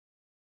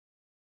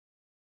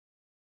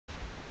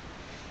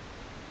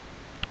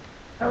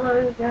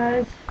Hello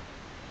guys,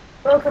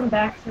 welcome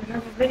back to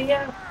another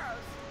video.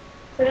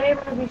 Today I'm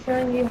going to be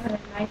showing you how to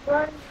knife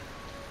lunge.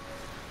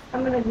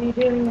 I'm going to be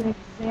doing an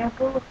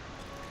example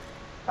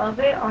of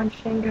it on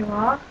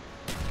ingnore,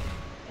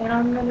 and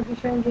I'm going to be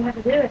showing you how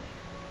to do it.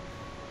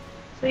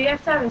 So you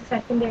have to have a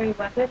secondary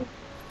weapon,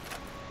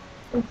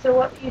 and so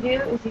what you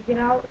do is you get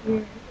out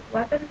your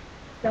weapon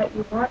that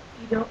you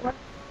don't want,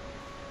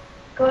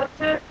 go up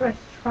to it, press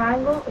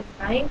triangle and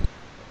knife.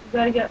 You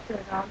got to get up to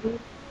the zombie.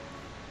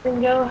 Then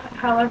go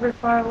however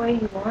far away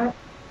you want.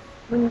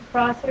 When the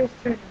crosshairs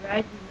turn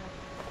red, you know,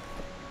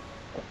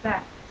 like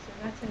that. So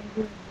that's how you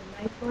do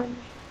the knife lunge.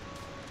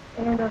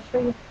 And I'll show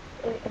you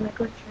it in a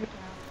glitch right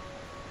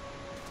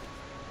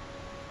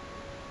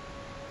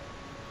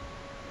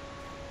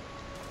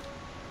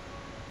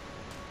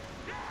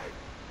now.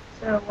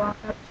 So walk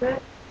up to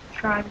it,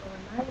 triangle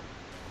and knife,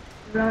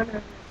 run over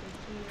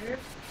to here,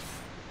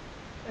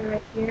 or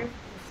right here.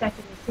 The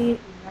second you see it,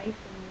 you knife and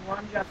you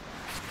lunge up.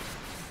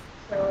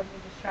 So let me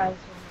just try this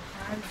one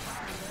more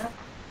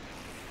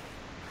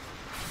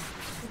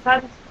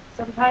time.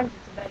 Sometimes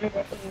it's better to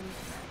aim the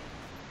knife.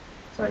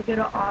 So I go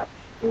to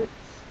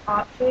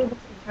options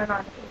and turn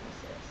on aim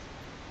assist.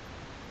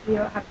 You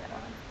don't have that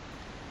on.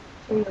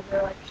 So you'll go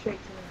like straight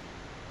to the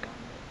zombie.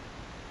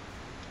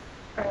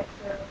 Alright,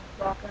 so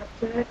walk up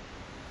to it,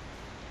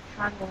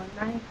 triangle and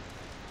knife,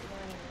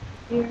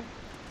 go here,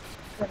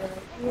 put it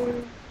right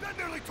here. That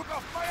nearly took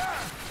off my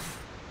arm!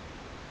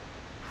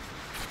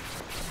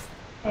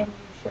 And you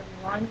should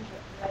lunge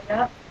right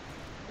up.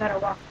 You gotta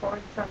walk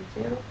forward some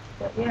too.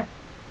 But yeah.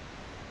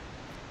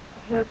 I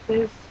hope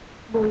you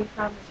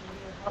found this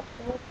video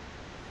helpful.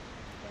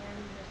 And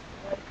just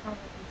like,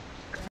 comment, and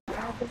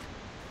subscribe.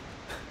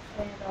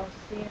 And I'll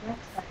see you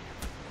next time.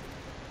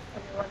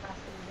 I'll do one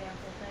last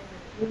example thing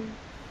with you.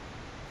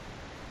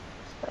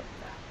 Just like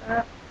back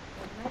up.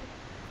 One minute.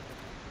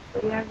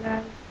 But yeah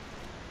guys,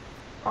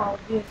 I'll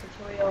do a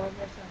tutorial on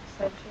this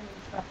extension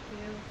and stuff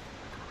too,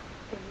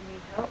 if you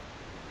need help.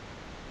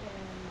 And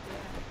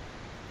yeah,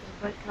 just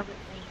like, comment,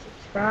 and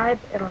subscribe,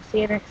 and I'll see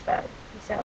you next time.